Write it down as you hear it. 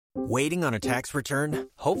Waiting on a tax return?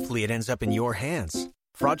 Hopefully it ends up in your hands.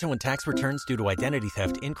 Fraudulent tax returns due to identity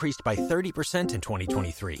theft increased by 30% in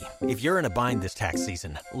 2023. If you're in a bind this tax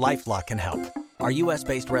season, LifeLock can help. Our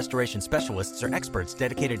U.S.-based restoration specialists are experts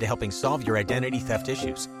dedicated to helping solve your identity theft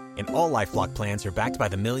issues. And all LifeLock plans are backed by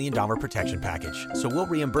the $1 Million Protection Package. So we'll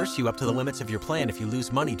reimburse you up to the limits of your plan if you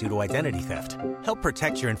lose money due to identity theft. Help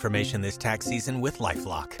protect your information this tax season with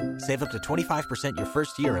LifeLock. Save up to 25% your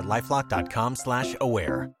first year at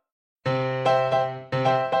LifeLock.com/aware.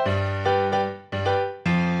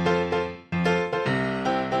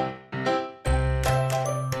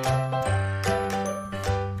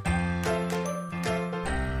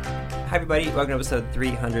 Hi everybody, welcome to episode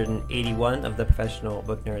 381 of the Professional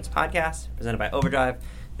Book Nerds podcast, presented by Overdrive.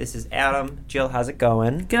 This is Adam. Jill, how's it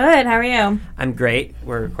going? Good, how are you? I'm great.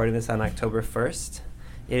 We're recording this on October 1st.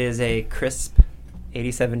 It is a crisp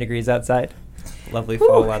 87 degrees outside. Lovely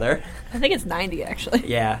fall weather. I think it's 90 actually.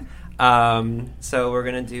 Yeah. So we're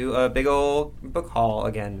going to do a big old book haul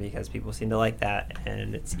again because people seem to like that,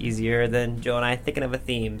 and it's easier than Jill and I thinking of a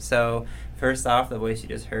theme. So first off, the voice you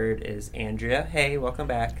just heard is Andrea. Hey, welcome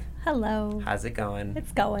back. Hello. How's it going?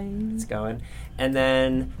 It's going. It's going. And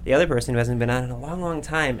then the other person who hasn't been on in a long, long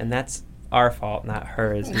time, and that's our fault, not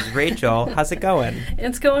hers, is Rachel. How's it going?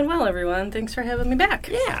 It's going well, everyone. Thanks for having me back.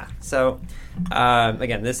 Yeah. So,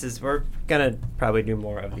 again, we're going to probably do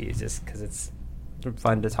more of these just because it's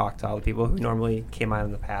fun to talk to all the people who normally came on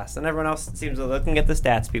in the past. And everyone else seems to, looking at the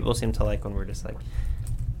stats, people seem to like when we're just like,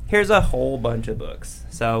 here's a whole bunch of books.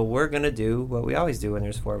 So we're going to do what we always do when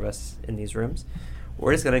there's four of us in these rooms.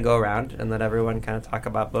 We're just going to go around and let everyone kind of talk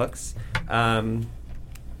about books. Jill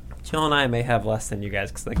and I may have less than you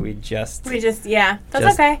guys because like that's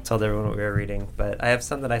okay. Told everyone what we were reading. But I have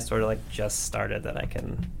some that I sort of like just started that I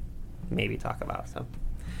can maybe talk about. So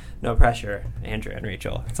no pressure, Andrea and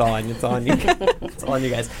Rachel. It's all on you. It's all on you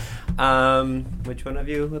guys. Which one of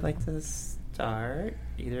you would like to start?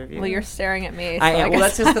 Either of you? Well, you're staring at me. So I am. Well,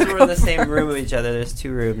 that's just because we're in the same room with each other. There's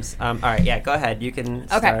two rooms. All right, yeah, go ahead. You can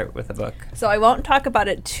start with a book. So I won't talk about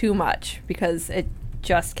it too much because it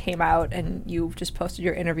just came out and you just posted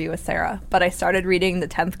your interview with Sarah. But I started reading The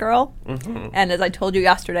 10th Girl. Mm-hmm. And as I told you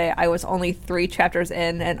yesterday, I was only 3 chapters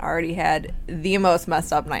in and already had the most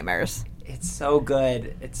messed up nightmares. It's so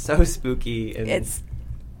good. It's so spooky. And it's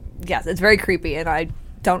very creepy. And I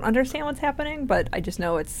don't understand what's happening, but I just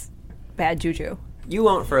know it's bad juju. You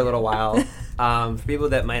won't for a little while. For people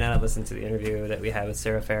that might not have listened to the interview that we had with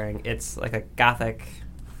Sarah Faring, it's like a gothic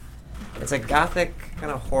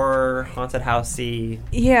kind of horror, haunted housey,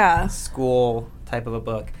 school type of a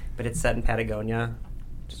book, but it's set in Patagonia,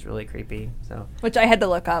 which is really creepy. So, which I had to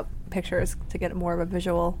look up pictures to get more of a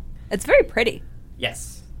visual. It's very pretty.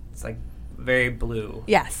 Yes, it's like very blue.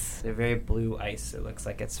 Yes, they're very blue ice. It looks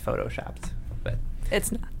like it's photoshopped, but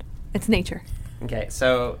it's not. It's nature. Okay,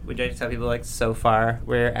 so would you like to tell people, like, so far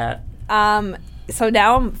we're at? So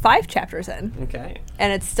now I'm 5 chapters in. Okay.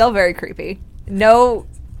 And it's still very creepy. No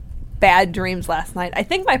bad dreams last night. I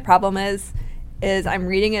think my problem is I'm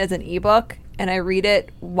reading it as an ebook, and I read it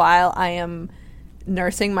while I am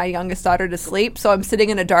nursing my youngest daughter to sleep. So I'm sitting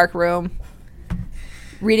in a dark room,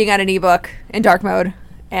 reading on an ebook in dark mode,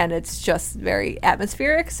 and it's just very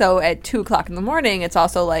atmospheric. So at 2 o'clock in the morning, it's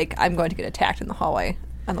also like I'm going to get attacked in the hallway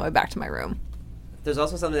on the way back to my room. There's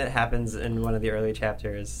also something that happens in one of the early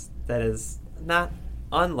chapters that is not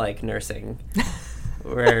unlike nursing,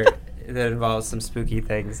 where that involves some spooky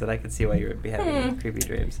things that I could see why you would be having creepy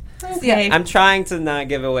dreams. Okay. I'm trying to not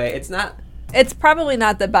give away. It's probably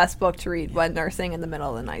not the best book to read when nursing in the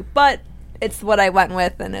middle of the night, but it's what I went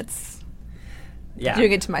with, and it's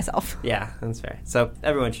doing it to myself. Yeah, that's fair. So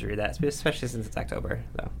everyone should read that, especially since it's October.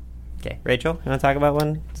 So. Okay, Rachel, you want to talk about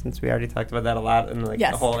one? Since we already talked about that a lot in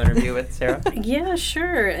the whole interview with Sarah. Yeah,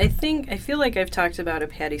 sure. I feel like I've talked about a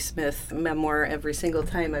Patti Smith memoir every single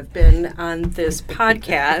time I've been on this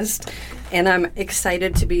podcast, and I'm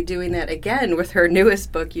excited to be doing that again with her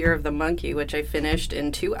newest book, Year of the Monkey, which I finished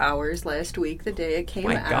in 2 hours last week, the day it came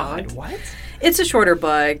out. My God, what? It's a shorter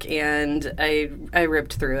book, and I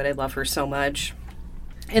ripped through it. I love her so much.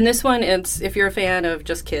 And this one, if you're a fan of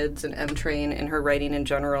just kids and M Train and her writing in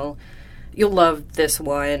general, you'll love this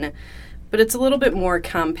one. But it's a little bit more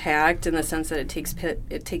compact in the sense that it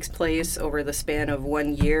takes place over the span of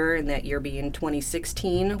 1 year, and that year being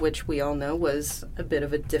 2016, which we all know was a bit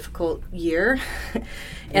of a difficult year.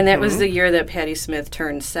 And that was the year that Patti Smith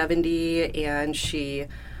turned 70, and she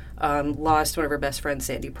lost one of her best friends,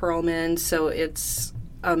 Sandy Pearlman. So it's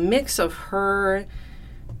a mix of her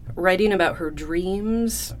writing about her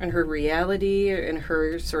dreams and her reality and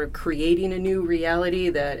her sort of creating a new reality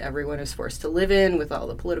that everyone is forced to live in with all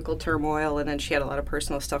the political turmoil. And then she had a lot of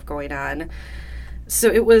personal stuff going on. So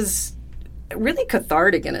it was really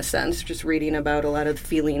cathartic in a sense, just reading about a lot of the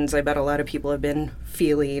feelings I bet a lot of people have been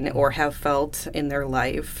feeling or have felt in their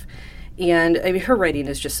life. And I mean, her writing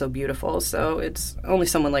is just so beautiful. So it's only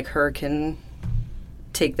someone like her can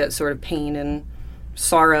take that sort of pain and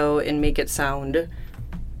sorrow and make it sound,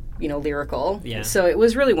 lyrical. Yeah. So it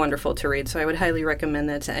was really wonderful to read. So I would highly recommend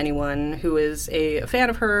that to anyone who is a fan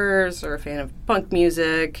of hers or a fan of punk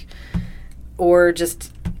music or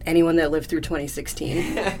just anyone that lived through 2016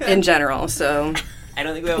 in general. So I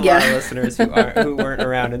don't think we have a lot of listeners who weren't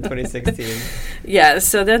around in 2016. Yeah,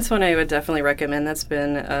 so that's one I would definitely recommend. That's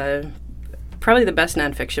been probably the best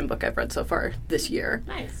nonfiction book I've read so far this year.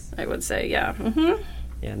 Nice. I would say, yeah. Mm-hmm.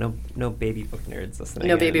 Yeah, no baby book nerds listening.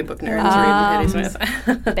 No baby book nerds reading Patti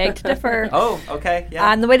Smith. Beg to differ. Oh, okay.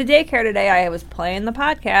 Yeah. On the way to daycare today, I was playing the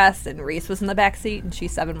podcast, and Reese was in the back seat, and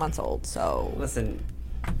she's 7 months old. So Listen,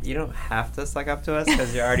 you don't have to suck up to us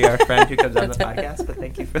because you're already our friend who comes on the podcast. But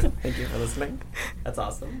thank you for listening. That's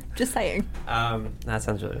awesome. just saying. That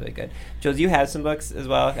sounds really, really good. Jill, do you have some books as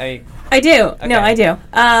well? I do. Okay. No, I do.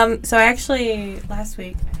 So I actually last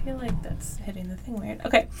week, I feel like that's hitting the thing weird.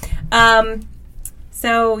 Okay.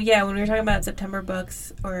 So yeah, when we were talking about September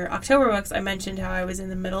books or October books, I mentioned how I was in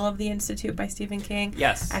the middle of The Institute by Stephen King.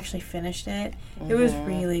 Yes. I actually finished it. It was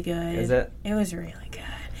really good. Is it? It was really good.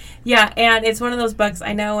 Yeah, and it's one of those books,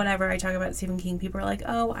 I know whenever I talk about Stephen King, people are like,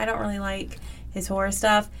 oh, I don't really like his horror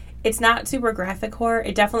stuff. It's not super graphic horror.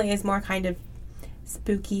 It definitely is more kind of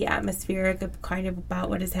spooky, atmospheric, kind of about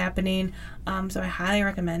what is happening. So I highly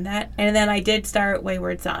recommend that. And then I did start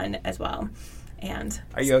Wayward Son as well. And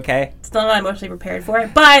are you okay? Still not emotionally prepared for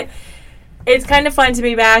it, but it's kind of fun to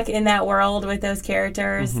be back in that world with those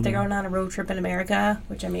characters. Mm-hmm. They're going on a road trip in America,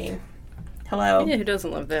 which, I mean, hello. Yeah, who doesn't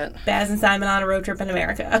love that? Baz and Simon on a road trip in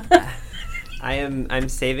America. I'm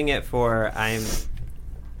saving it for, I'm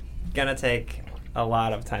gonna take a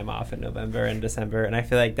lot of time off in November and December, and I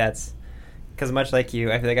feel like that's because much like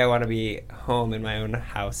you, I feel like I want to be home in my own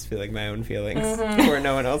house, feeling my own feelings, where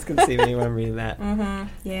no one else can see me when I'm reading that. Mm-hmm.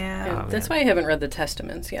 Yeah. That's why I haven't read the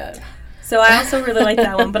Testaments yet. So I also really like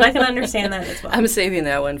that one, but I can understand that as well. I'm saving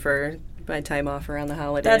that one for my time off around the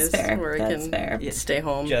holidays. That's fair. Where That's I can fair. stay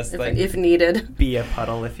home Just if needed. Be a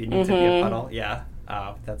puddle if you need to be a puddle. Yeah.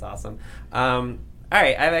 Oh, that's awesome. All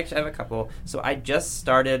right, I have a couple. So I just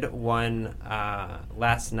started one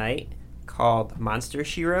last night called Monster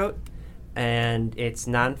She Wrote, and it's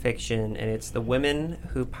nonfiction, and it's the women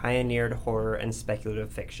who pioneered horror and speculative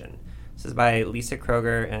fiction. This is by Lisa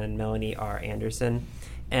Kroger and Melanie R. Anderson,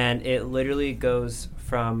 and it literally goes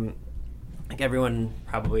from, like, everyone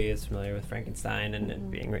probably is familiar with Frankenstein and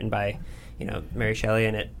it being written by, Mary Shelley,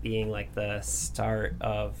 and it being like the start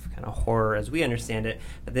of kind of horror as we understand it.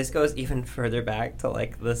 But this goes even further back to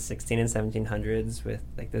like the 16 and 1700s with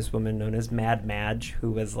like this woman known as Mad Madge,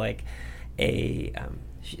 who was like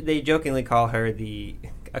they jokingly call her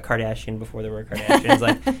a Kardashian before there were Kardashians.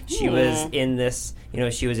 Like, she was in this,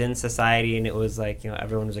 she was in society, and it was like,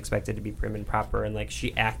 everyone was expected to be prim and proper, and like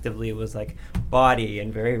she actively was like bawdy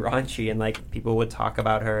and very raunchy, and like people would talk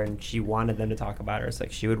about her, and she wanted them to talk about her. So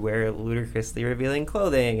like she would wear ludicrously revealing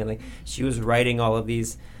clothing, and like she was writing all of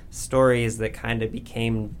these stories that kind of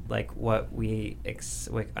became like what we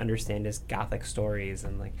understand as Gothic stories,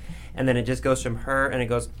 and then it just goes from her, and it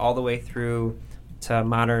goes all the way through to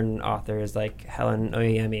modern authors like Helen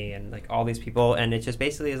Oyeyemi and like all these people, and it just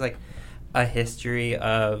basically is like a history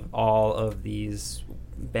of all of these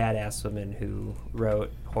badass women who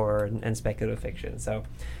wrote horror and speculative fiction. So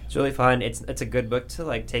it's really fun. It's a good book to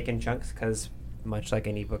like take in chunks, because much like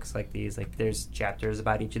any books like these, like there's chapters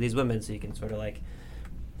about each of these women, so you can sort of like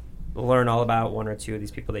learn all about one or two of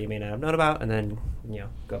these people that you may not have known about, and then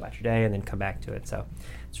go about your day and then come back to it. So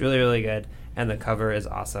it's really, really good, and the cover is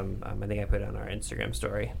awesome. I think I put it on our Instagram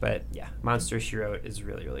story, but yeah, Monster She Wrote is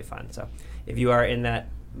really, really fun. So if you are in that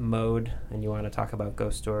mode and you want to talk about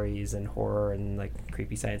ghost stories and horror and like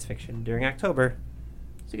creepy science fiction during October,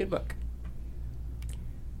 it's a good book.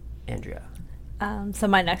 Andrea. So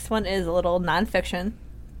my next one is a little nonfiction.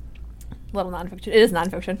 It is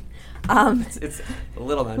nonfiction. It's a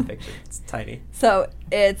little nonfiction. It's tiny. So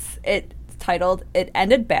it's titled "It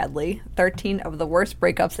Ended Badly: 13 of the Worst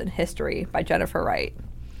Breakups in History" by Jennifer Wright.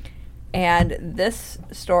 And this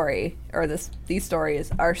story, or these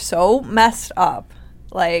stories, are so messed up.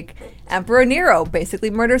 Like, Emperor Nero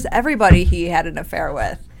basically murders everybody he had an affair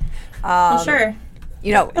with. Well, sure.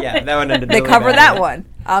 Yeah, that one ended. They really cover bad. that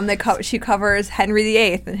one. She covers Henry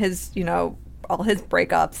VIII and his, all his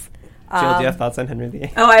breakups. Jill, do you have thoughts on Henry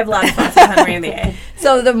VIII? Oh, I have lots of thoughts on Henry VIII.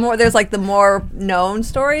 So there's like the more known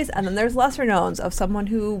stories, and then there's lesser knowns of someone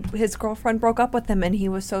who his girlfriend broke up with him, and he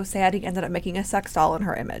was so sad he ended up making a sex doll in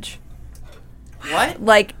her image. What?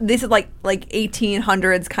 Like this is like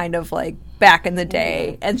 1800s kind of like back in the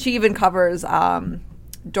day, and she even covers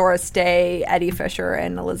Doris Day, Eddie Fisher,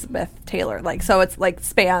 and Elizabeth Taylor. Like so, it's like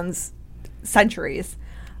spans centuries,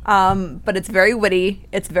 but it's very witty,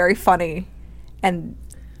 it's very funny, and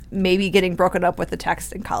maybe getting broken up with the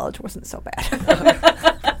text in college wasn't so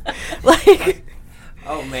bad. Like,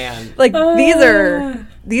 oh man, like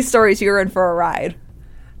these stories you're in for a ride.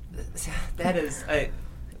 That is.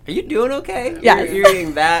 Are you doing okay? Yeah, you're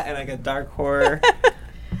reading that and like a dark horror.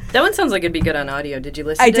 That one sounds like it'd be good on audio. Did you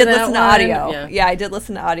listen? I to did that listen to one? audio. Yeah, I did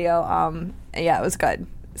listen to audio. Yeah, it was good.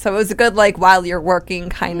 So it was a good like while you're working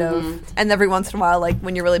kind of, and every once in a while, like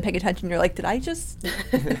when you're really paying attention, you're like, did I just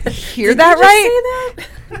hear that right?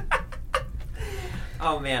 Say that?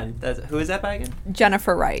 Oh man, who is that by again?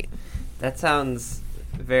 Jennifer Wright. That sounds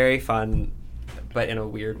very fun, but in a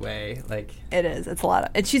weird way. Like It is. It's a lot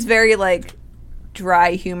of, and she's very like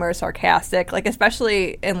dry humor, sarcastic. Like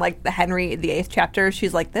especially in like the Henry VIII chapter,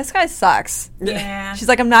 she's like, this guy sucks. Yeah. She's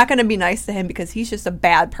like, I'm not going to be nice to him because he's just a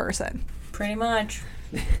bad person. Pretty much.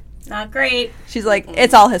 Not great. She's like,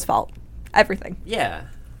 it's all his fault. Everything. yeah, you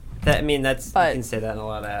But- can say that in a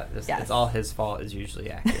lot of that. Just, Yes. It's all his fault is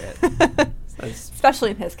usually accurate. So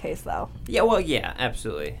Especially in his case, though. yeah, well, yeah,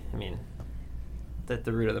 absolutely. I mean,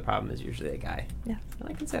 the root of the problem is usually a guy. Yeah. And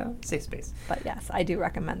I can say safe space. But yes, I do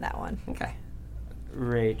recommend that one. Okay,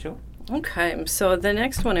 Rachel. Okay, so the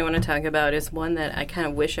next one I want to talk about is one that I kind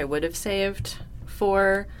of wish I would have saved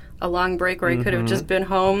for a long break where I could have just been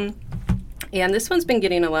home. And this one's been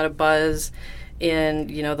getting a lot of buzz in,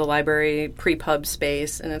 the library pre-pub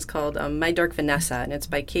space, and it's called My Dark Vanessa, and it's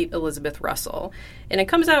by Kate Elizabeth Russell. And it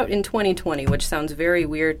comes out in 2020, which sounds very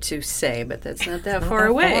weird to say, but that's not that far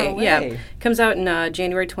away. Yeah, it comes out in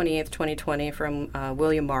January 28th, 2020 from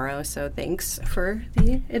William Morrow, so thanks for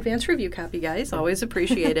the advance review copy, guys. Always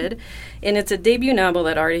appreciated. And it's a debut novel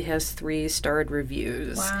that already has 3-starred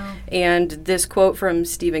reviews. Wow. And this quote from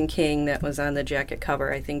Stephen King that was on the jacket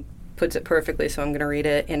cover, I think, puts it perfectly, so I'm going to read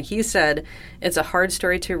it. And he said, "It's a hard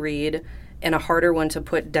story to read and a harder one to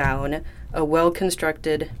put down, a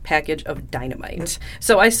well-constructed package of dynamite."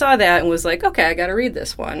 So I saw that and was like, okay, I got to read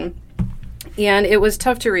this one. And it was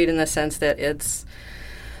tough to read in the sense that it's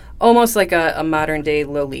almost like a modern-day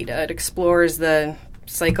Lolita. It explores the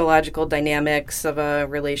psychological dynamics of a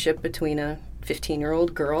relationship between a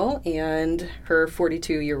 15-year-old girl and her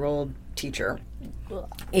 42-year-old teacher.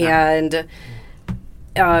 And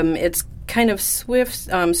it's kind of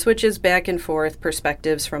switches back and forth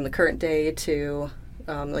perspectives from the current day to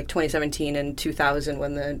like 2017 and 2000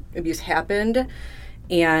 when the abuse happened.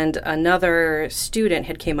 And another student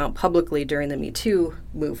had came out publicly during the Me Too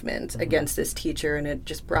movement against this teacher, and it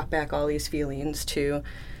just brought back all these feelings to,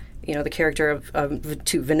 the character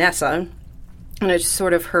to Vanessa. And it's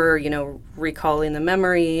sort of her, recalling the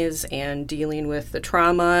memories and dealing with the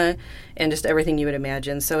trauma and just everything you would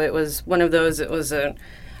imagine. So it was one of those, it was a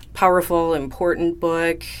powerful, important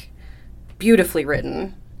book, beautifully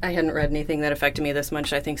written. I hadn't read anything that affected me this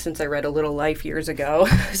much, I think, since I read A Little Life years ago.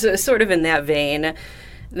 So sort of in that vein.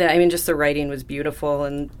 Just the writing was beautiful,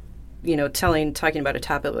 and, talking about a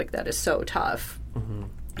topic like that is so tough. Mm-hmm.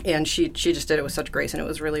 And she just did it with such grace, and it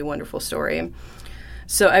was really a wonderful story.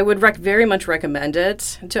 So I would very much recommend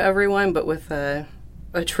it to everyone, but with a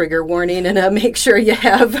trigger warning and make sure you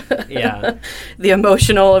have the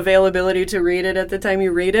emotional availability to read it at the time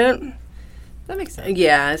you read it. That makes sense.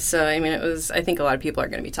 Yeah, so I think a lot of people are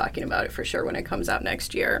going to be talking about it for sure when it comes out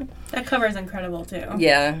next year. That cover is incredible too.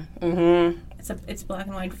 Yeah. Mm-hmm. It's a black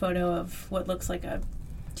and white photo of what looks like a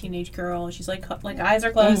teenage girl. She's like eyes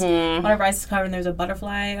are closed. Mm-hmm. On her rice cover, and there's a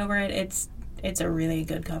butterfly over it. It's a really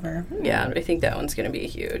good cover. Yeah, I think that one's going to be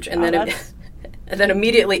huge. And then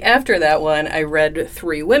immediately after that one, I read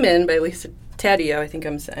 3 Women by Lisa Taddeo.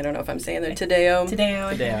 I don't know if I'm saying that.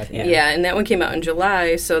 Taddeo. Yeah, and that one came out in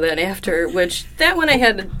July. So then after, which that one I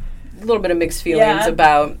had a little bit of mixed feelings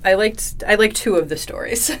about. I liked 2 of the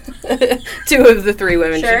stories. 2 of the 3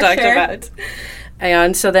 women she talked about.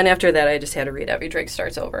 And so then after that, I just had to read Every Drake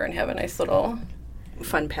Starts Over and have a nice little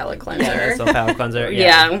fun palate cleanser. Yeah, nice little palate cleanser.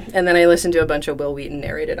 Yeah, and then I listened to a bunch of Will Wheaton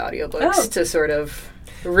narrated audiobooks to sort of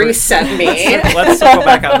reset me. Let's circle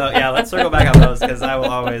back on those. Yeah, let's circle back on those because I will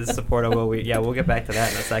always support a Will Wheaton. Yeah, we'll get back to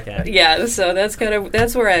that in a second. Yeah, so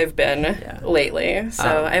that's where I've been lately.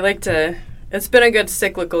 So I like to It's been a good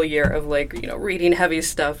cyclical year of, like, you know, reading heavy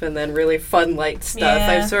stuff and then really fun, light stuff.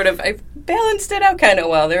 Yeah. I've balanced it out kind of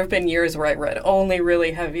well. There have been years where I read only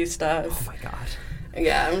really heavy stuff. Oh my god.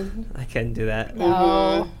 Yeah. I couldn't do that.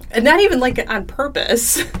 No. And not even, like, on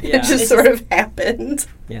purpose. Yeah. It just sort of happened.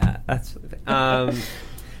 Yeah, that's.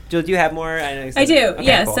 Jill, do you have more? I know you said I do, okay,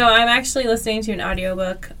 yeah. cool. So I'm actually listening to an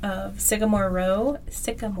audiobook of Sycamore Row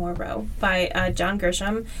by John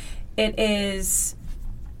Grisham. It is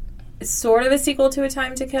sort of a sequel to A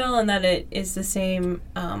Time to Kill, in that it is the same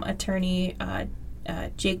attorney,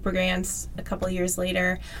 Jake Brigance, a couple of years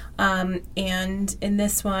later. And in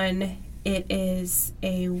this one, it is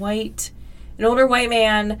an older white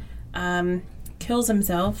man kills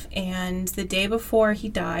himself, and the day before he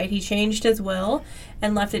died, he changed his will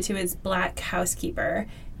and left it to his black housekeeper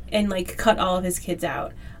and, like, cut all of his kids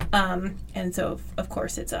out. And so, of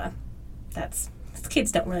course,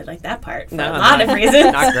 kids don't really like that part for a lot of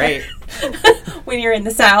reasons. Not great. When you're in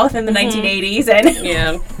the South in the 1980s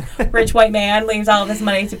and rich white man leaves all of his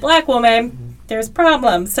money to black woman, there's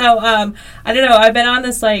problems. So, I don't know. I've been on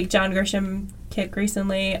this, like, John Grisham kick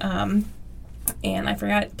recently, and I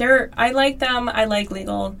forgot. I like them. I like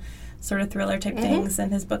legal sort of thriller type things,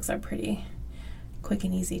 and his books are pretty quick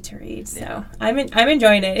and easy to read. So I'm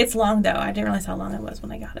enjoying it. It's long, though. I didn't realize how long it was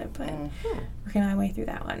when I got it, but working my way through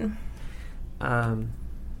that one.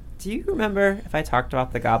 Do you remember if I talked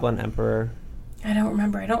about the Goblin Emperor? I don't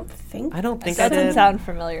remember. I don't think I That did. doesn't sound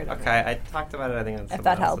familiar to me. Okay, I talked about it, I think, on If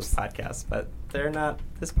that someone else's podcast, but they're not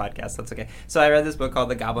this podcast. That's okay. So I read this book called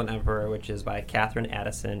The Goblin Emperor, which is by Catherine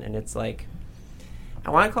Addison, and it's like, I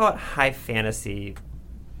want to call it high fantasy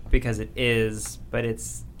because it is, but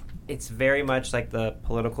it's very much like the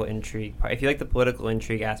political intrigue part. If you like the political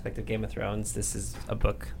intrigue aspect of Game of Thrones, this is a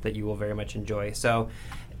book that you will very much enjoy. So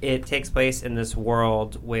it takes place in this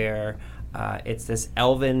world where it's this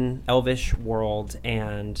elvish world,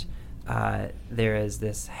 and there is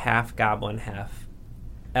this half goblin, half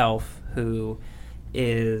elf who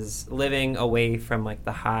is living away from, like,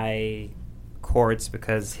 the high courts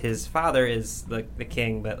because his father is the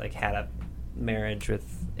king, but, like, had a marriage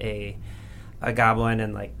with a goblin,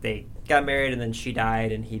 and, like, they got married, and then she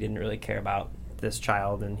died, and he didn't really care about this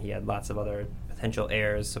child, and he had lots of other potential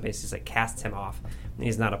heirs, so basically just, like, cast him off, and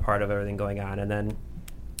he's not a part of everything going on. And then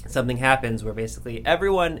something happens where basically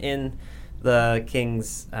everyone in the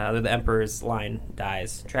king's the emperor's line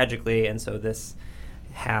dies tragically, and so this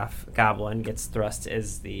half goblin gets thrust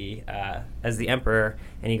as the emperor,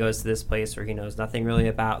 and he goes to this place where he knows nothing really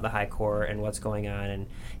about the high court and what's going on, and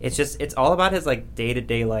it's all about his, like,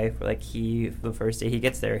 day-to-day life, where, like, the first day he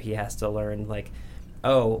gets there, he has to learn, like,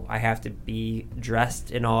 oh, I have to be dressed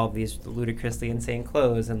in all of these ludicrously insane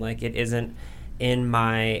clothes, and, like,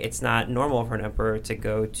 it's not normal for an emperor to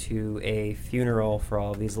go to a funeral for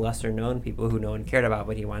all of these lesser known people who no one cared about,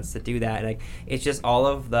 but he wants to do that. And, like, it's just all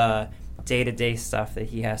of the day-to-day stuff that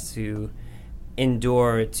he has to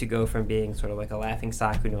endure to go from being sort of like a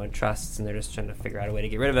laughingstock who no one trusts, and they're just trying to figure out a way to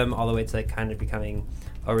get rid of him, all the way to, like, kind of becoming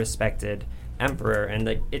a respected emperor. And,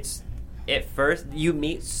 like, it's at first you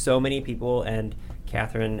meet so many people, and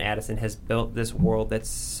Catherine Addison has built this world that's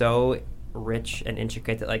so rich and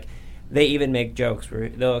intricate that, like, they even make jokes where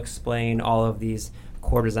they'll explain all of these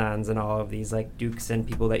courtesans and all of these, like, dukes and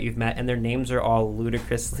people that you've met, and their names are all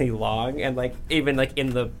ludicrously long, and, like, even, like,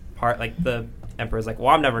 in the part, like, the emperor's like, well,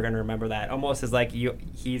 I'm never going to remember that, almost as, like,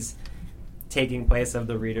 he's taking place of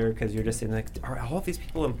the reader, because you're just saying, like, are all of these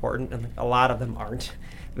people important? And, like, a lot of them aren't,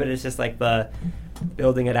 but it's just, like, the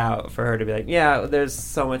building it out for her to be like, yeah, there's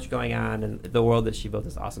so much going on, and the world that she built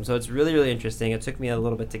is awesome. So it's really, really interesting. It took me a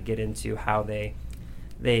little bit to get into how they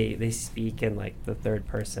speak in, like, the third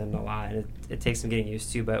person a lot, and it takes some getting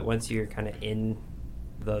used to, but once you're kind of in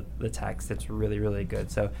the text, it's really, really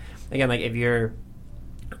good. So again, like,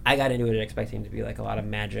 I got into it expecting to be, like, a lot of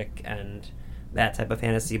magic and that type of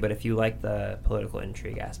fantasy, but if you like the political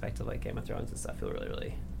intrigue aspect of, like, Game of Thrones and stuff, you'll really,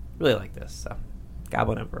 really, really like this. So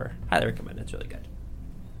Goblin Emperor, highly recommend. It's really good.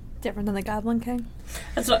 Different than the Goblin King?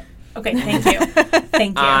 That's what. Okay, thank you.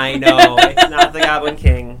 Thank you. I know, it's not the Goblin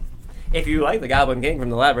King. If you like the Goblin King from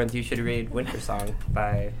the Labyrinth, you should read Winter Song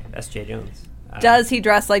by S.J. Jones. Does he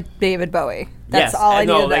dress like David Bowie? That's yes, all I need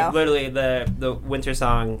to know. Like, literally, the Winter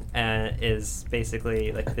Song is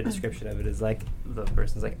basically, like, the description of it is, like, the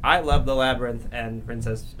person's like, I love the Labyrinth and not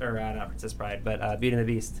Princess Bride, but Beauty and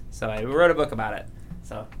the Beast. So I wrote a book about it.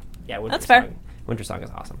 So, yeah, That's fair. Winter Song is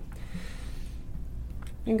awesome.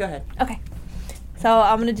 You can go ahead. Okay. So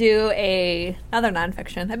I'm going to do another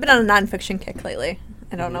nonfiction. I've been on a nonfiction kick lately.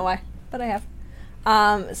 I don't know why, but I have.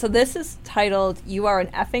 So this is titled "You Are an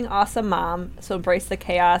Effing Awesome Mom, So Embrace the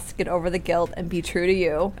Chaos, Get Over the Guilt, and Be True to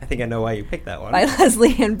You" I think I know why you picked that one. by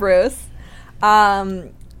Leslie and Bruce.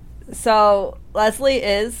 So Leslie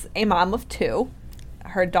is a mom of 2.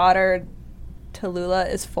 Her daughter Tallulah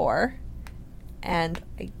is 4, and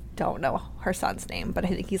I don't know her son's name, but I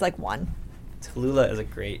think he's like 1. Tallulah is a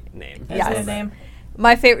great name. That's Yes. his name.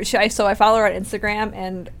 My favorite. So I follow her on Instagram,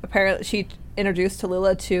 and apparently she introduced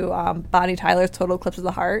Tallulah to Bonnie Tyler's Total Eclipse of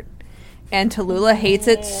the Heart, and Tallulah hates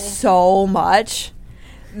it so much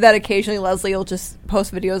that occasionally Leslie will just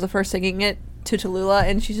post videos of her singing it to Tallulah,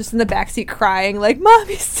 and she's just in the backseat crying like,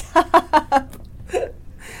 "Mommy, stop."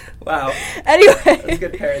 Wow. Anyway, That's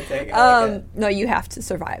good parenting. I like it. no, you have to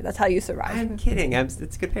survive. That's how you survive. I'm kidding. It's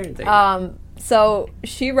good parenting. So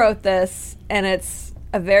she wrote this, and it's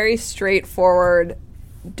a very straightforward,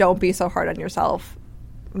 don't be so hard on yourself,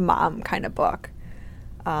 mom kind of book.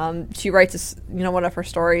 She writes this, one of her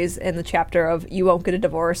stories in the chapter of "You Won't Get a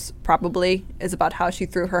Divorce," probably, is about how she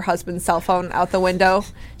threw her husband's cell phone out the window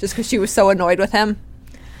just because she was so annoyed with him.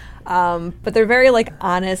 But they're very,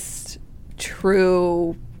 honest,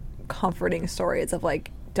 true, comforting stories of,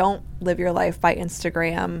 don't live your life by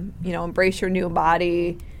Instagram, embrace your new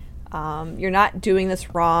body. You're not doing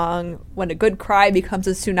this wrong. When a good cry becomes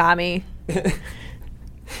a tsunami.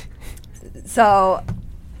 So,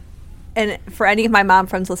 and for any of my mom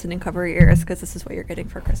friends listening, cover your ears because this is what you're getting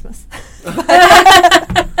for Christmas.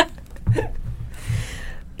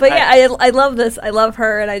 But yeah, I love this. I love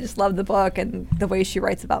her, and I just love the book and the way she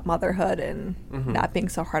writes about motherhood and not being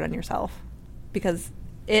so hard on yourself, because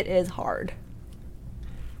it is hard.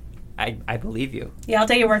 I believe you. Yeah, I'll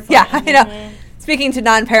take your word for Yeah, it. I know. Speaking to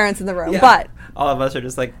non-parents in the room, Yeah. but All of us are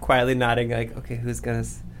just quietly nodding, okay, who's gonna?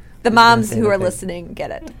 the moms who are listening get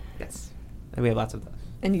it, Yes, and we have lots of those.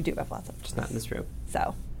 and you do have lots of. Just not in this room.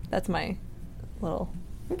 So that's my little.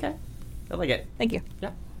 Okay, I like it. Thank you.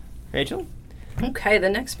 Yeah, Rachel. Okay, the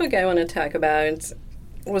next book I want to talk about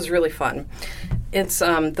was really fun. It's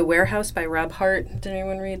The Warehouse by Rob Hart. Did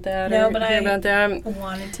anyone read that? No, or but hear I about that?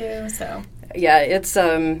 wanted to, so. Yeah,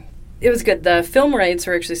 it was good. The film rights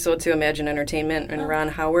were actually sold to Imagine Entertainment and Ron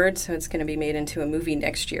Howard, so it's going to be made into a movie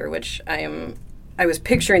next year, which I was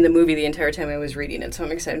picturing the movie the entire time I was reading it, so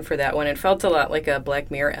I'm excited for that one. It felt a lot like a Black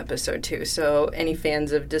Mirror episode, too, so any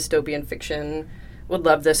fans of dystopian fiction would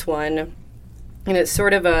love this one. And it's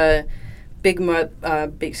sort of a Big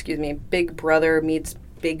Brother meets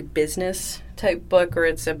Big Business type book, where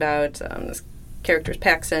it's about this character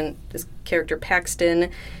Paxton,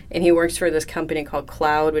 and he works for this company called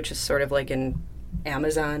Cloud, which is sort of like an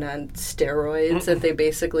Amazon on steroids, that they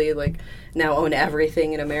basically now own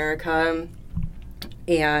everything in America.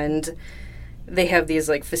 And they have these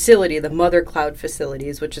the Mother Cloud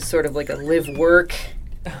facilities, which is sort of like a live-work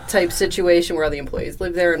type situation where all the employees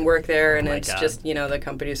live there and work there, and it's just, the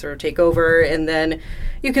company sort of take over, and then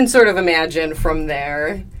you can sort of imagine from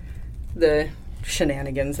there the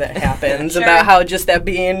shenanigans that happens about how just that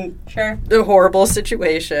being a horrible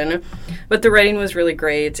situation. But the writing was really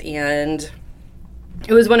great, and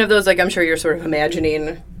it was one of those, I'm sure you're sort of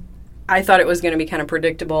imagining. I thought it was going to be kind of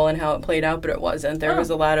predictable in how it played out, but it wasn't. There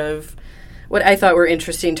was a lot of what I thought were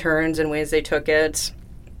interesting turns and ways they took it.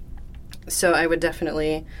 So I would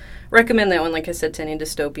definitely recommend that one, like I said, to any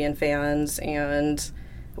dystopian fans, and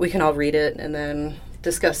we can all read it and then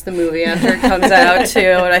discuss the movie after it comes out, too,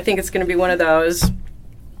 and I think it's going to be one of those.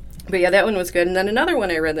 But yeah, that one was good. And then another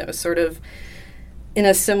one I read that was sort of in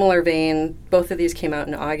a similar vein, both of these came out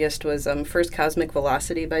in August, was First Cosmic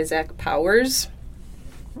Velocity by Zach Powers.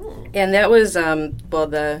 And that was,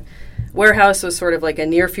 the Warehouse was sort of like a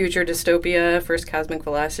near-future dystopia. First Cosmic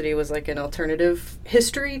Velocity was like an alternative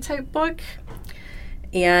history type book.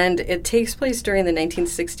 And it takes place during the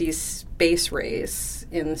 1960s space race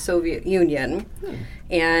in the Soviet Union.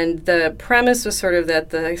 And the premise was sort of that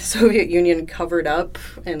the Soviet Union covered up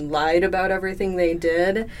and lied about everything they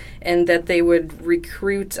did, and that they would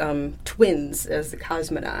recruit twins as the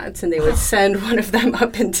cosmonauts, and they would send one of them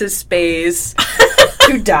up into space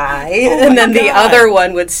to die, and then the other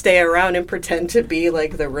one would stay around and pretend to be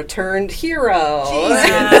the returned hero.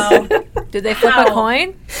 Wow. Did they flip a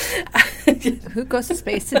coin? Who goes to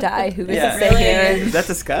space to die? Who gets to stay here? Is that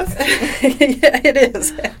disgusting? Yeah, it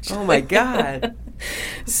is, actually. Oh my god.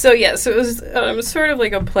 So it was sort of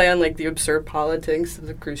like a play on the absurd politics of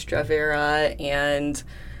the Khrushchev era, and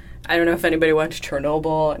I don't know if anybody watched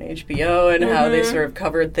Chernobyl on HBO and how they sort of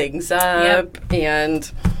covered things up. Yep.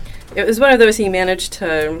 And it was one of those, he managed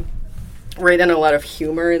to write in a lot of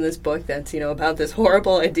humor in this book that's, about this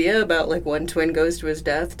horrible idea about one twin goes to his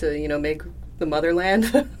death to, make the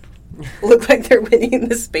motherland look like they're winning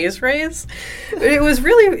the space race. It was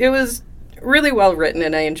really well written,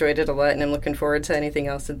 and I enjoyed it a lot, and I'm looking forward to anything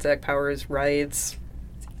else that Zach Powers writes.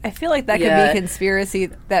 I feel like that could be a conspiracy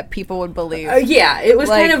that people would believe. Yeah, it was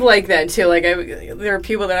kind of like that, too. Like, there are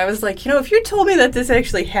people that I was like, if you told me that this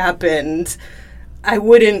actually happened, I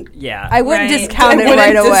wouldn't... Yeah. I wouldn't discount it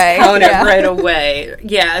right away.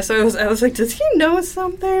 Yeah, so I was like, does he know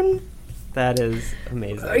something? That is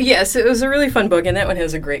amazing. Yes, it was a really fun book, and that one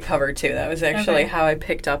has a great cover, too. That was actually how I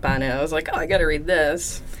picked up on it. I was like, I gotta read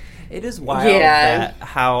this. It is wild that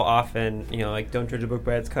how often, don't judge a book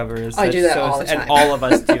by its cover. I do that all the time. And all of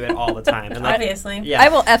us do it all the time. And obviously. Yeah. I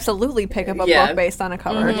will absolutely pick up a book based on a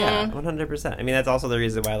cover. Mm-hmm. Yeah, 100%. I mean, that's also the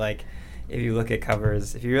reason why, if you look at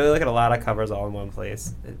covers, if you really look at a lot of covers all in one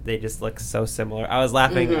place, they just look so similar. I was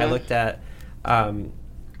laughing. Mm-hmm. I looked at,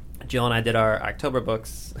 Jill and I did our October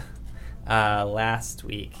books last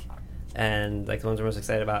week. And the ones we're most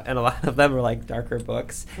excited about, and a lot of them are darker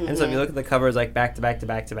books. Mm-hmm. And so if you look at the covers back to back to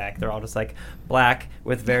back to back, they're all just black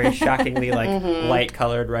with very shockingly light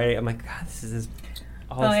colored writing. I'm like, God, this is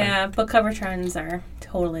all. Oh yeah, book cover trends are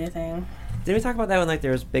totally a thing. Did we talk about that when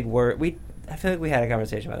there was big word? I feel like we had a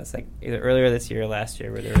conversation about this either earlier this year or last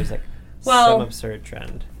year where there was some absurd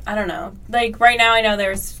trend. I don't know. Right now, I know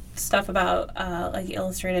there's stuff about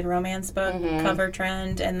illustrated romance book cover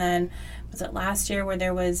trend, and then. Was it last year where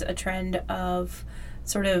there was a trend of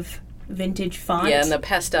sort of vintage font? Yeah, and the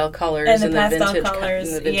pastel colors and the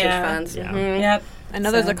vintage fonts. Yeah. Mm-hmm. Yep. I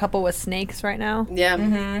know there's a couple with snakes right now. Yeah.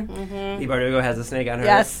 Mm-hmm. Mm-hmm. Bardugo has a snake on her.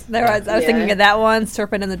 Yes, there was. I was thinking of that one.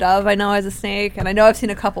 Serpent and the Dove, I know, has a snake. And I know I've seen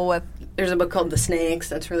a couple with... There's a book called The Snakes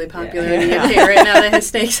that's really popular in the UK right now that has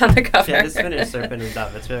snakes on the cover. Yeah, I just finished Serpent and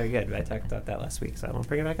Dove. It's very good. I talked about that last week, so I won't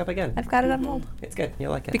bring it back up again. I've got it on hold. It's good.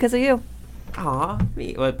 You'll like it. Because of you. Aw,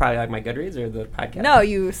 me. Well, probably my Goodreads or the podcast? No,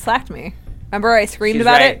 you slacked me. Remember I screamed She's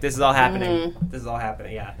about right. it? This is all happening. Mm-hmm. This is all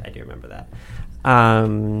happening. Yeah, I do remember that.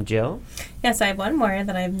 Jill? Yes, I have one more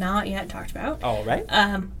that I have not yet talked about. All right.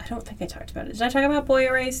 I don't think I talked about it. Did I talk about Boy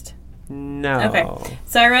Erased? No. Okay.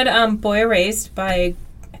 So I read Boy Erased by,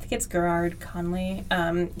 I think it's Gerard Conley.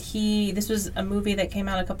 This was a movie that came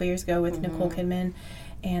out a couple years ago with Nicole Kidman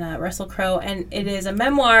and Russell Crowe, and it is a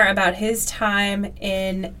memoir about his time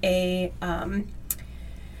in a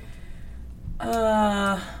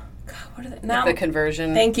what are they? Now, the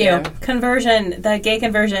conversion. Thank you. Yeah. Conversion, the gay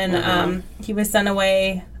conversion. He was sent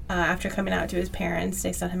away after coming out to his parents.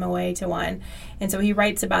 They sent him away to one, and so he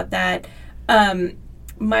writes about that. And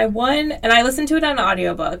I listened to it on an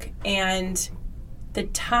audiobook, and the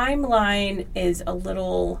timeline is a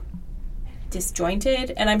little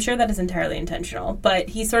disjointed, and I'm sure that is entirely intentional, but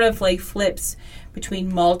he sort of flips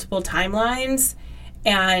between multiple timelines,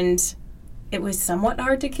 and it was somewhat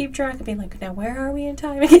hard to keep track of being now where are we in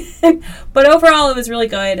time again? But overall it was really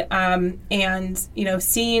good, and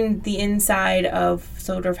seeing the inside of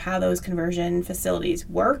sort of how those conversion facilities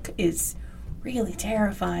work is really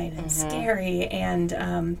terrifying and scary,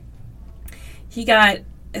 and he kept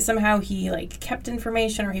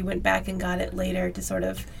information, or he went back and got it later to sort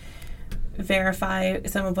of verify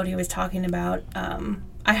some of what he was talking about.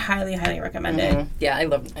 I highly, highly recommend it. Yeah, I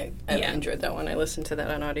enjoyed that one. I listened to that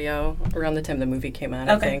on audio around the time the movie came out,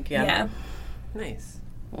 I think. Yeah. Nice.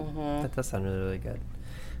 That does sound really, really good.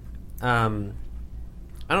 I don't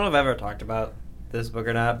know if I've ever talked about this book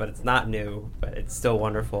or not, but it's not new, but it's still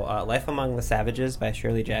wonderful. Life Among the Savages by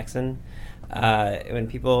Shirley Jackson. When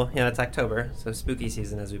people, it's October, so spooky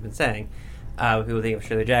season, as we've been saying. When people think of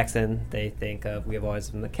Shirley Jackson, they think of We Have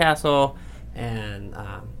Always Been in the Castle and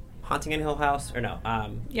Haunting in Hill House, or no?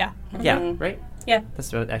 Yeah. Yeah, right? Yeah. That's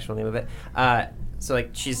the actual name of it. So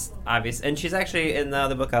she's obvious, and she's actually in the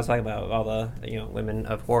other book I was talking about, all the women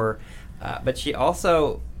of horror. But she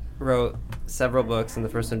also wrote several books, and the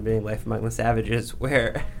first one being Life Among the Savages,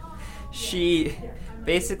 where she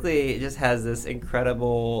basically just has this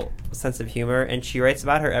incredible sense of humor, and she writes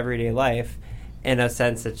about her everyday life in a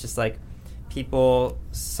sense that's just people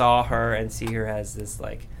saw her and see her as this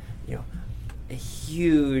a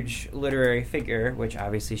huge literary figure, which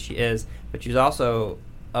obviously she is, but she's also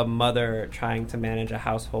a mother trying to manage a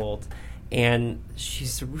household, and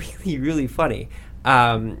she's really, really funny.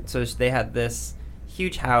 So they had this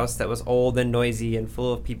huge house that was old and noisy and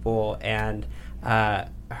full of people, and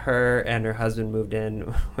her and her husband moved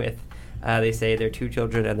in with, they say, their 2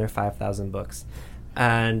 children and their 5,000 books.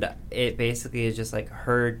 And it basically is just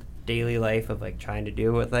her daily life of trying to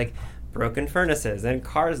deal with broken furnaces and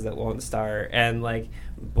cars that won't start and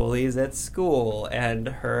bullies at school, and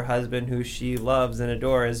her husband, who she loves and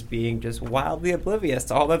adores, being just wildly oblivious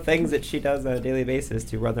to all the things that she does on a daily basis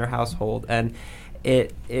to run their household. And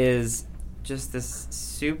it is just this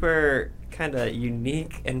super kind of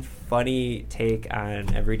unique and funny take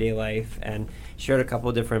on everyday life, and she wrote a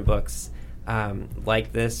couple different books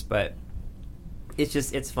like this, but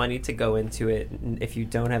it's funny to go into it if you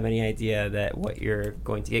don't have any idea that what you're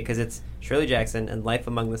going to get, because it's Shirley Jackson, and Life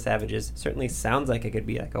Among the Savages certainly sounds like it could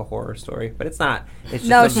be like a horror story, but it's not. It's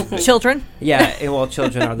just children. Yeah, well,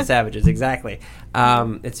 children are the savages, exactly.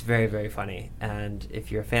 It's very, very funny, and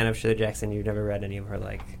if you're a fan of Shirley Jackson, you've never read any of her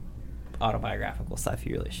like autobiographical stuff,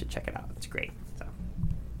 you really should check it out. It's great. So,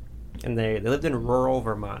 and they lived in rural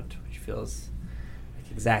Vermont, which feels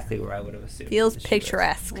exactly where I would have assumed. Feels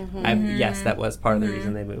picturesque. Yes, that was part of the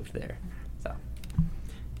reason they moved there. So,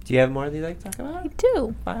 do you have more that you'd like to talk about? I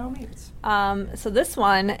do. By all means. So this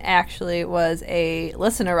one actually was a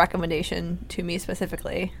listener recommendation to me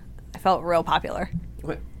specifically. I felt real popular.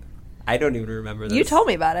 What? I don't even remember this. You told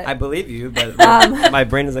me about it. I believe you, but my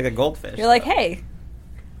brain is like a goldfish. You're like, hey.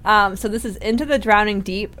 So this is Into the Drowning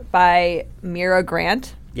Deep by Mira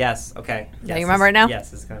Grant. Yes, okay. Yeah, you remember it now?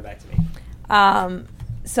 Yes, it's coming back to me.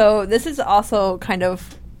 So this is also kind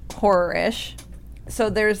of horror-ish. So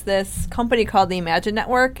there's this company called the Imagine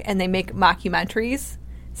Network, and they make mockumentaries.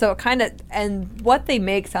 So it kind of, and what they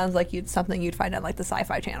make sounds like something you'd find on like the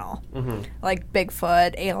Sci-Fi Channel, like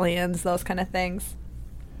Bigfoot, aliens, those kind of things.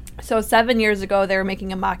 So 7 years ago, they were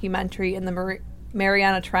making a mockumentary in the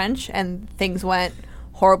Mariana Trench, and things went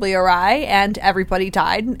horribly awry, and everybody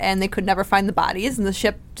died, and they could never find the bodies, and the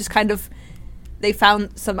ship just kind of, they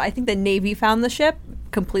found some, I think the Navy found the ship,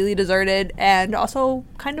 completely deserted, and also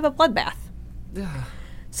kind of a bloodbath.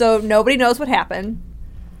 So nobody knows what happened.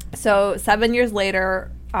 So 7 years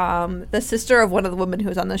later, the sister of one of the women who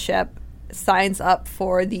was on the ship signs up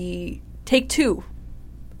for the take two,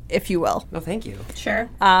 if you will. No, thank you. Sure.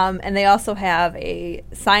 And they also have a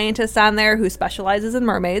scientist on there who specializes in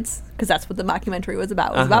mermaids, because that's what the mockumentary was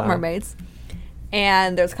about. It was about mermaids.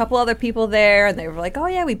 And there's a couple other people there, and they were like, oh,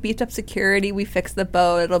 yeah, we beefed up security, we fixed the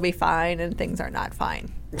boat, it'll be fine, and things are not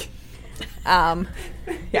fine.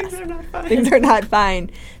 Yes. Things are not fine. Things are not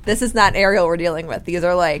fine. This is not Ariel we're dealing with. These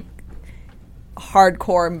are, like,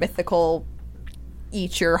 hardcore, mythical,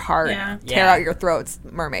 eat your heart, tear out your throats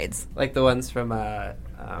mermaids. Like the ones from at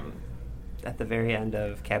the very end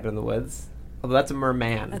of Cabin in the Woods. Although that's a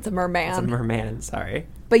merman. That's a merman. That's a merman, sorry.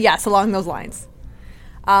 But yes, along those lines.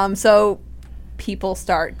 So people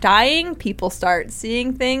start dying, people start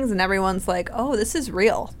seeing things, and everyone's like, oh, this is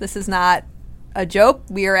real. This is not a joke.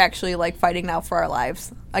 We are actually, like, fighting now for our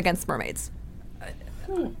lives against mermaids.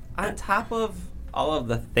 On top of all of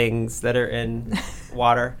the things that are in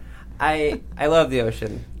water, I love the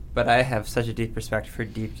ocean, but I have such a deep respect for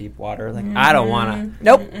deep, deep water. Like, I don't want to.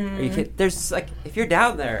 Nope. Are you kidding? There's, like, if you're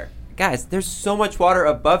down there, guys, there's so much water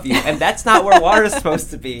above you, and that's not where water is supposed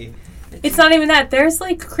to be. It's not even that. There's,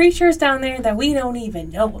 like, creatures down there that we don't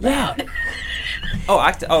even know about. Yeah.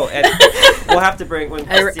 And we'll have to bring when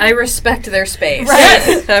I respect their space. Right.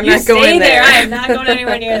 Yes. I'm You not going stay there. there. I am not going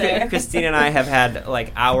anywhere near there. Christine and I have had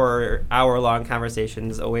like hour-long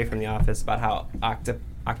conversations away from the office about how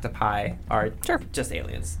octopi are just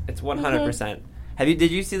aliens. It's 100%.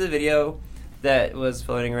 Did you see the video that was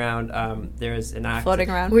floating around? There's an octopus Floating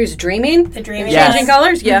around. Where he's dreaming? The dreaming. Yes. Changing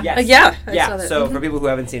colors? Yeah. Yes. I saw that. So for people who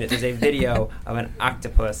haven't seen it, there's a video of an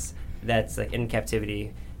octopus that's like in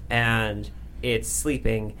captivity, and it's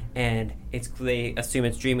sleeping, and they assume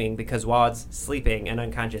it's dreaming because while it's sleeping and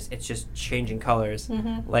unconscious, it's just changing colors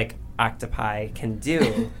like octopi can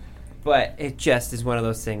do. But it just is one of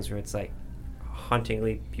those things where it's like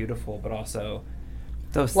hauntingly beautiful, but also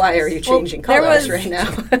those Why things. are you changing Well, colors there was-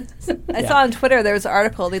 right now? I saw on Twitter there was an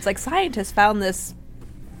article. These like scientists found this.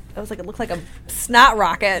 It looked like a snot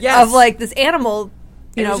rocket Yes. of like this animal.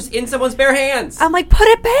 You And know, it was just in someone's bare hands. I'm like, put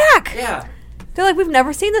it back. Yeah. They're like, we've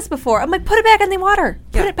never seen this before. I'm like, put it back in the water.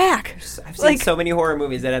 Put Yeah. it back. I've seen Like- so many horror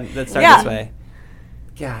movies that start Yeah. this way.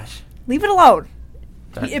 Gosh. Leave it alone.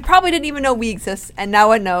 But- It probably didn't even know we exist, and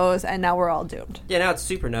now it knows, and now we're all doomed. Yeah, now it's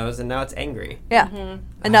super nose, and now it's angry. Yeah.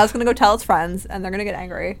 And now it's going to go tell its friends, and they're going to get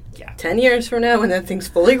angry. Yeah. 10 years from now, when that thing's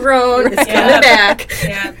fully grown, it's Yeah. coming back.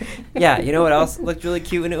 Yeah. Yeah, you know what else looked really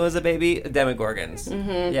cute when it was a baby?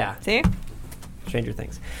 Demogorgons. Yeah. See? Stranger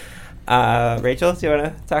Things. Rachel, do you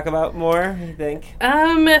want to talk about more, you think?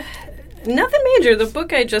 Nothing major. The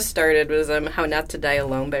book I just started was How Not to Die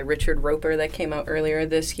Alone by Richard Roper that came out earlier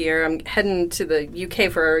this year. I'm heading to the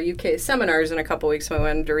UK for our UK seminars in a couple weeks, so I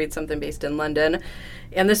wanted to read something based in London.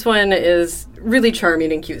 And this one is really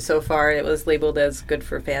charming and cute so far. It was labeled as good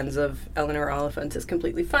for fans of Eleanor Oliphant is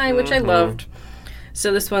Completely Fine, which I loved.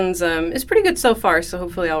 So this one's is pretty good so far, so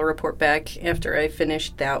hopefully I'll report back after I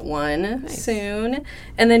finish that one soon.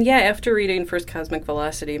 And then, after reading First Cosmic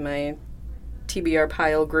Velocity, my TBR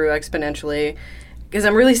pile grew exponentially. Because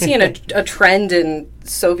I'm really seeing a trend in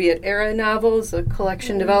Soviet-era novels. A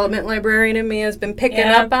collection development librarian in me has been picking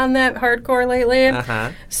up on that hardcore lately.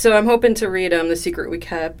 So I'm hoping to read The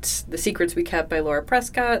Secrets We Kept by Laura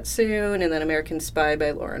Prescott soon, and then American Spy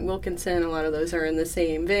by Lauren Wilkinson. A lot of those are in the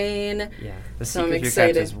same vein. Yeah, The So I'm Secrets We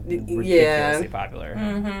excited. Kept is ridiculously popular.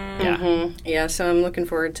 Yeah, so I'm looking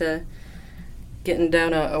forward to getting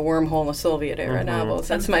down a wormhole of Soviet-era novels.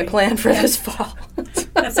 That's my plan for this fall.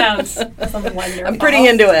 That sounds wonderful. I'm pretty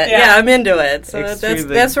into it. Yeah, I'm into it. So Extremely.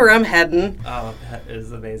 that's where I'm heading. Oh, that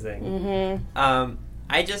is amazing.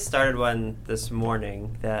 I just started one this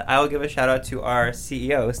morning that I will give a shout out to our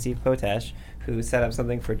CEO, Steve Potash, who set up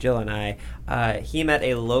something for Jill and I. He met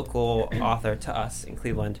a local author to us in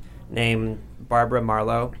Cleveland named Barbara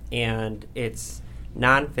Marlowe, and it's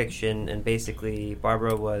nonfiction, and basically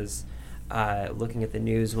Barbara was looking at the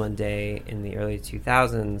news one day in the early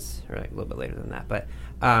 2000s, or like a little bit later than that, but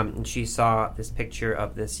and she saw this picture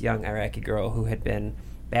of this young Iraqi girl who had been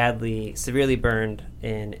severely burned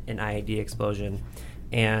in an IED explosion,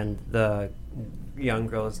 and the young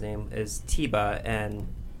girl's name is Tiba, and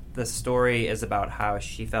the story is about how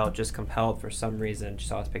she felt just compelled for some reason. She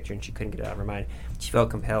saw this picture and she couldn't get it out of her mind. She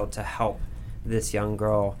felt compelled to help this young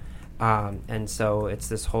girl, and so it's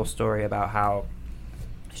this whole story about how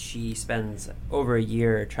she spends over a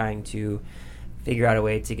year trying to figure out a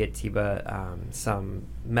way to get Tiba some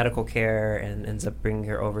medical care, and ends up bringing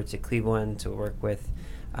her over to Cleveland to work with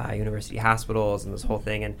university hospitals and this whole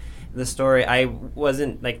thing. And the story, I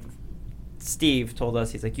wasn't like, Steve told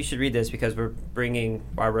us, he's like, you should read this because we're bringing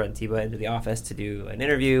Barbara and Tiba into the office to do an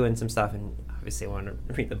interview and some stuff, and obviously I wanted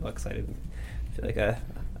to read the book, so I didn't feel like a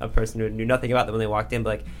person who knew nothing about them when they walked in.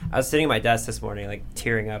 But like, I was sitting at my desk this morning, like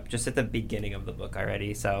tearing up just at the beginning of the book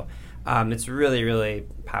already. So it's really, really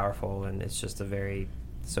powerful, and it's just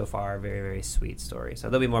so far, very, very sweet story. So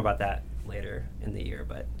there'll be more about that later in the year,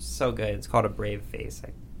 but so good. It's called A Brave Face. I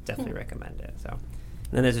definitely recommend it. So, and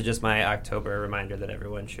then this is just my October reminder that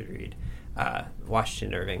everyone should read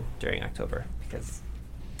Washington Irving during October, because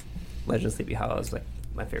Legend of Sleepy Hollow is like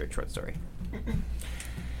my favorite short story.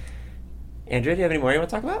 Andrea, do you have any more you want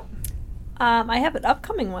to talk about? I have an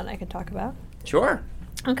upcoming one I can talk about. Sure.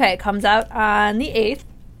 Okay, it comes out on the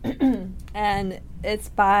 8th, and it's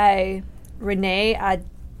by Renee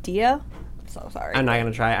Adia. I'm so sorry. I'm not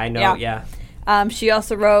going to try. I know, yeah. She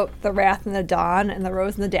also wrote The Wrath and the Dawn and The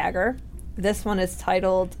Rose and the Dagger. This one is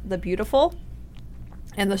titled The Beautiful.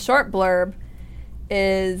 And the short blurb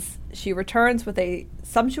is, she returns with a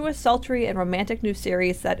sumptuous, sultry, and romantic new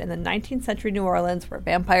series set in the 19th century New Orleans where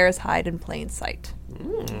vampires hide in plain sight.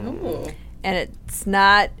 Ooh. And it's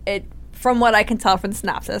not, from what I can tell from the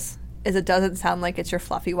synopsis, is it doesn't sound like it's your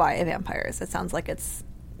fluffy YA vampires. It sounds like it's,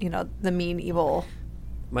 the mean, evil.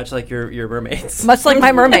 Much like your mermaids. Much like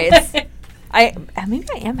my mermaids. Maybe I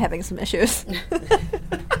am having some issues.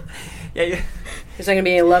 Yeah. There's not going to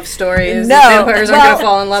be any love stories. No. Vampires aren't going to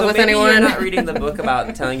fall in love with maybe anyone. You're not reading the book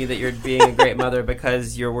about telling you that you're being a great mother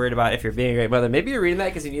because you're worried about if you're being a great mother. Maybe you're reading that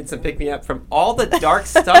because you need some pick-me-up from all the dark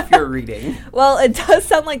stuff you're reading. Well, it does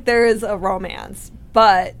sound like there is a romance,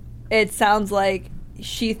 but it sounds like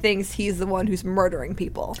she thinks he's the one who's murdering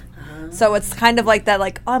people. So it's kind of like that,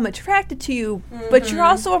 like, oh, I'm attracted to you, but you're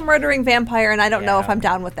also a murdering vampire, and I don't know if I'm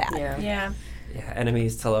down with that. Yeah. Yeah,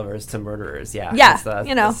 enemies to lovers to murderers. Yeah, Yeah, that's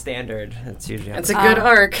the standard. It's usually It's a good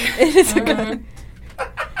arc. It is a good.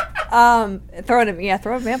 Throw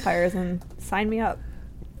in vampires and sign me up.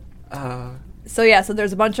 So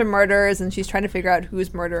there's a bunch of murders, and she's trying to figure out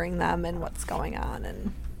who's murdering them and what's going on,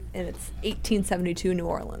 and it's 1872 New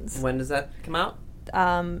Orleans. When does that come out?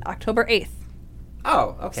 October 8th.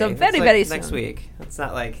 Oh, okay. So That's very next soon. week. It's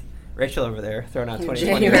not like Rachel over there throwing out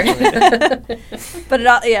 2020. January. But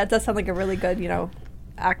it does sound like a really good,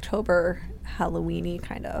 October Halloween-y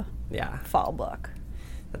kind of fall book.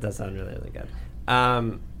 That does sound really, really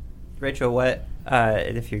good. Rachel, what,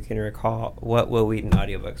 if you can recall, what Will Wheaton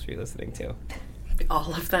audiobooks were you listening to?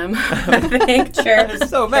 All of them, I think. Sure. There's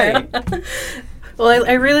so many. Well,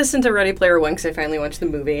 I re-listened to Ready Player One because I finally watched the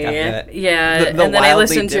movie. Yeah. And then I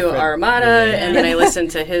listened to Armada, and then I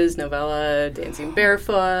listened to his novella, Dancing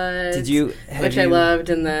Barefoot. Which I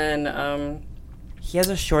loved, and then... he has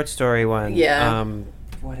a short story one. Yeah.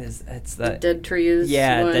 what is it's the Dead Trees.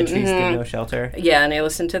 Yeah, one. Dead Trees Give No Shelter. Yeah, and I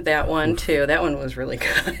listened to that one too. That one was really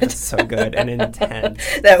good. It's so good and intense.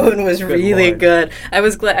 That one was really Lord. good. I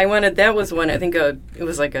was glad. I wanted. That was one. I think it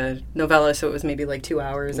was like a novella, so it was maybe like 2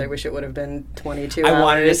 hours. I wish it would have been 22 hours. I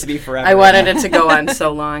wanted it to be forever. I wanted it to go on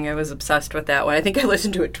so long. I was obsessed with that one. I think I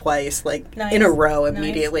listened to it twice, like in a row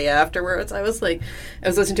immediately afterwards. I was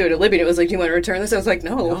listening to it at Libby, and it was like, do you want to return this? I was like,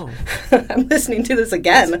 no. I'm listening to this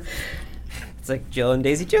again. It's like Jill and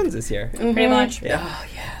Daisy Jones this year. Pretty much. Yeah. Oh,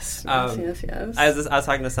 yes. Yes. I was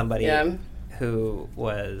talking to somebody who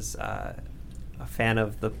was a fan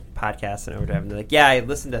of the podcast and Overdrive, and they're like, yeah, I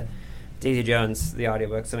listened to Daisy Jones, the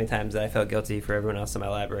audiobook, so many times that I felt guilty for everyone else in my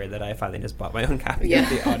library that I finally just bought my own copy of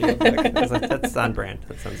the audiobook. I was like, that's on brand.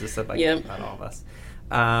 That sounds just like about all of us.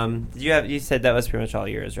 You said that was pretty much all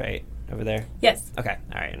yours, right? Over there? Yes. Okay.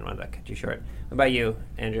 All right. I didn't want to cut you short. What about you,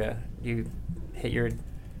 Andrea? You hit your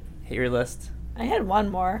list? I had one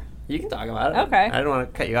more. You can talk about it. Okay. I don't want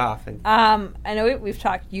to cut you off. I know you've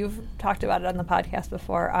talked about it on the podcast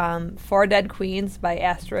before. Four Dead Queens by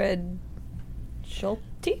Astrid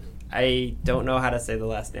Schulte. I don't know how to say the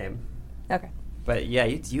last name. Okay. But yeah,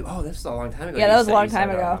 you this was a long time ago. Yeah, that was a long time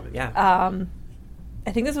ago. Yeah.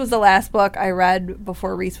 I think this was the last book I read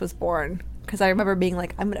before Reese was born, because I remember being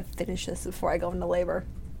like, I'm going to finish this before I go into labor,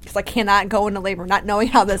 because I cannot go into labor not knowing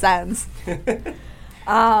how this ends.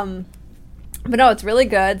 But no, it's really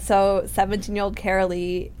good. So 17-year-old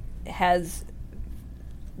Carolee has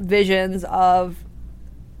visions of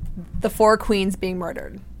the four queens being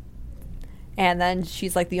murdered. And then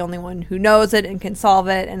she's like the only one who knows it and can solve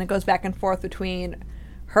it. And it goes back and forth between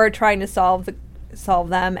her trying to solve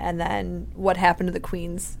them and then what happened to the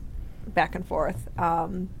queens back and forth.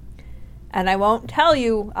 And I won't tell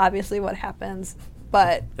you, obviously, what happens,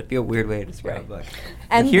 but... That'd be a weird way to describe a book.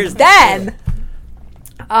 And then...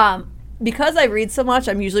 because I read so much,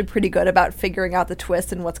 I'm usually pretty good about figuring out the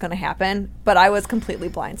twist and what's going to happen. But I was completely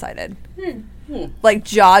blindsided. Like,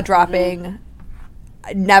 jaw-dropping.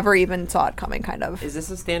 I never even saw it coming, kind of. Is this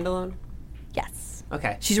a standalone? Yes.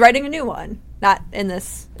 Okay. She's writing a new one. Not in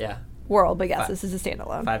this Yeah. world, but yes, this is a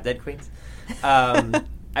standalone. 5 Dead Queens.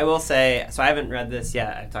 I will say, so I haven't read this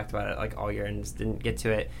yet. I've talked about it like all year and just didn't get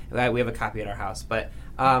to it. We have a copy at our house. But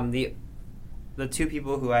the two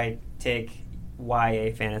people who I take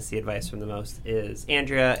YA fantasy advice from the most is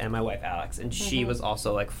Andrea and my wife Alex, and she was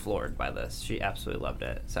also like floored by this. She absolutely loved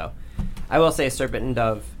it. So I will say Serpent and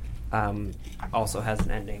Dove also has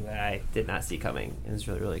an ending that I did not see coming, and it's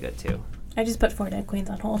really, really good too. I just put 4 Dead Queens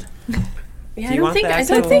on hold. Yeah, I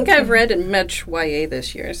don't think I've read much YA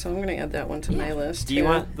this year, so I'm going to add that one to my list. Do you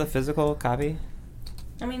want the physical copy?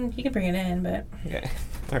 I mean, you can bring it in, but... Okay.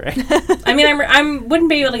 All right. I mean, I wouldn't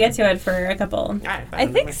be able to get to it for a couple. I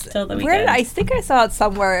think till the weekend. I think I saw it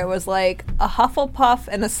somewhere. It was like a Hufflepuff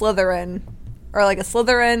and a Slytherin, or like a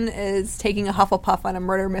Slytherin is taking a Hufflepuff on a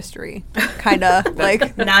murder mystery, kind of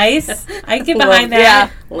like nice. I get behind that. Yeah,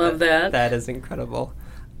 love that. That is incredible.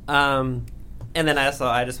 And then I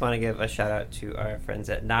just want to give a shout out to our friends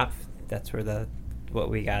at Knopf. That's where what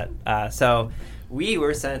we got. So we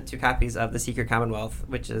were sent 2 copies of The Secret Commonwealth,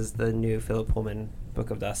 which is the new Philip Pullman Book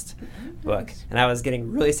of Dust book. And I was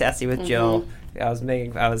getting really sassy with Jill. I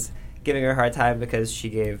was giving her a hard time because she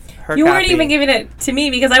gave her You copy. weren't even giving it to me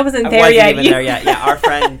because I wasn't there wasn't yet. even there yet. Yeah, our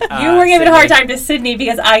friend you were giving Sydney. a hard time to Sydney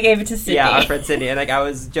because I gave it to Sydney. Yeah, our friend Sydney. And like I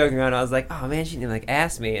was joking around. I was like, oh man, she didn't like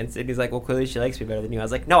ask me. And Sydney's like, well, clearly she likes me better than you. I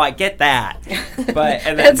was like, no, I get that. But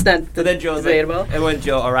and then, That's not so then Jill was like, debatable. and when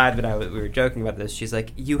Jill arrived and we were joking about this, she's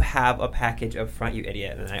like, you have a package up front, you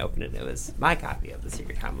idiot. And then I opened it and it was my copy of The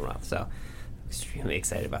Secret Commonwealth. So extremely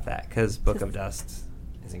excited about that because Book of Dust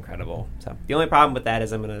is incredible. So the only problem with that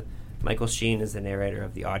is Michael Sheen is the narrator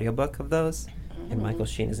of the audiobook of those, and Michael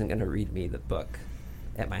Sheen isn't going to read me the book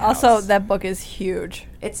at my house. Also, that book is huge.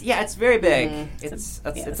 It's very big. It's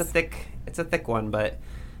a thick one, but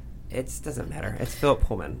it doesn't matter. It's Philip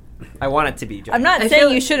Pullman. I want it to be. I'm not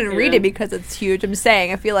saying you shouldn't read it because it's huge. I'm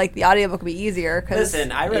saying I feel like the audiobook would be easier.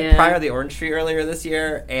 Listen, I read Prior the Orange Tree earlier this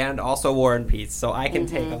year, and also War and Peace, so I can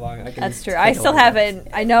take along. That's true. I still haven't.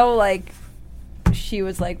 I know, like she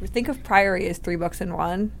was like, think of Priory as 3 books in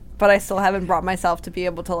one. But I still haven't brought myself to be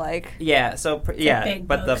able to like. Yeah. So but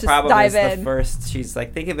the Just problem dive is the in. first. She's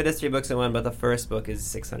like, think of it as 3 books in one, but the first book is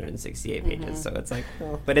 668 pages. So it's like,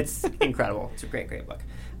 but it's incredible. It's a great book.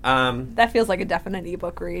 That feels like a definite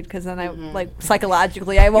ebook read because then I like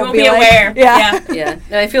psychologically I won't be aware. Yeah. Yeah.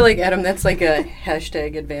 And I feel like, Adam, that's like a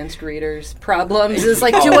hashtag advanced readers problems. Is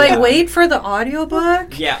like, do I wait for the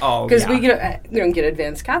audiobook? Yeah. Oh, Because we don't get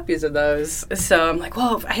advanced copies of those. So I'm like,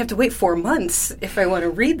 well, I have to wait 4 months if I want to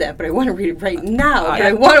read that, but I want to read it right now. But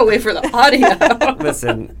I want to wait for the audio.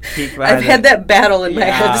 Listen, I've had that battle in my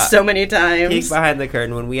head so many times. Peek behind the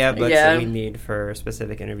curtain. When we have books that we need for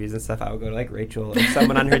specific interviews and stuff, I will go to like Rachel or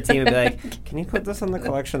someone on her team and be like, can you put this on the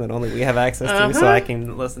collection that only we have access to so I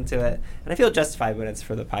can listen to it? And I feel justified when it's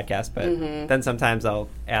for the podcast, but then sometimes I'll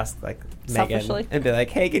ask like Megan and be like,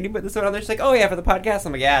 hey, can you put this one on there? She's like, oh yeah, for the podcast.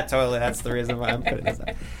 I'm like, yeah, totally. That's the reason why I'm putting this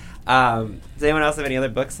up. Does anyone else have any other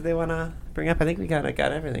books that they want to bring up? I think we got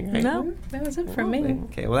everything, right? No, that was it for me.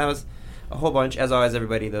 Okay, well that was a whole bunch. As always,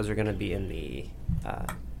 everybody, those are going to be in the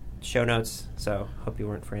show notes, so hope you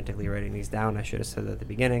weren't frantically writing these down. I should have said that at the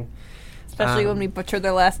beginning. especially when we butcher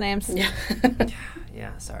their last names. Yeah.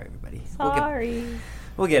 Yeah, sorry, everybody. Sorry.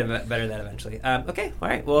 We'll get better at that eventually. Okay, all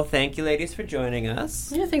right. Well, thank you, ladies, for joining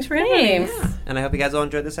us. Yeah, thanks for having me. Yeah. And I hope you guys all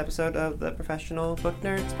enjoyed this episode of the Professional Book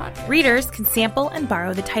Nerds podcast. Readers can sample and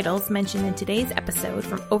borrow the titles mentioned in today's episode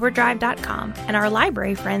from overdrive.com, and our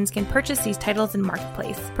library friends can purchase these titles in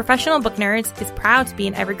Marketplace. Professional Book Nerds is proud to be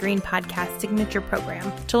an Evergreen Podcast signature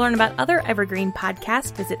program. To learn about other Evergreen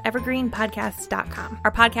podcasts, visit evergreenpodcasts.com.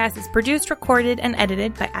 Our podcast is produced, recorded, and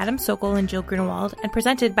edited by Adam Sokol and Jill Grunewald, and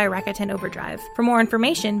presented by Rakuten Overdrive. For more information,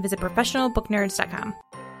 visit professionalbooknerds.com.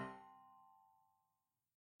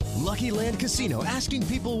 Lucky Land Casino, asking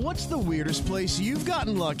people, what's the weirdest place you've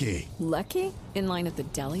gotten lucky? Lucky? In line at the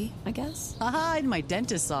deli, I guess? Aha, in my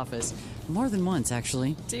dentist's office. More than once,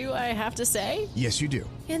 actually. Do I have to say? Yes, you do.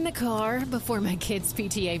 In the car before my kids'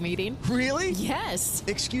 PTA meeting. Really? Yes.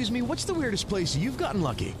 Excuse me, what's the weirdest place you've gotten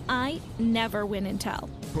lucky? I never win and tell.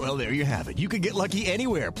 Well, there you have it. You can get lucky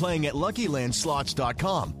anywhere, playing at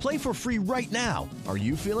LuckyLandSlots.com. Play for free right now. Are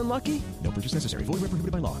you feeling lucky? No purchase necessary. Void where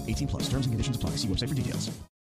prohibited by law. 18+. Terms and conditions apply. See website for details.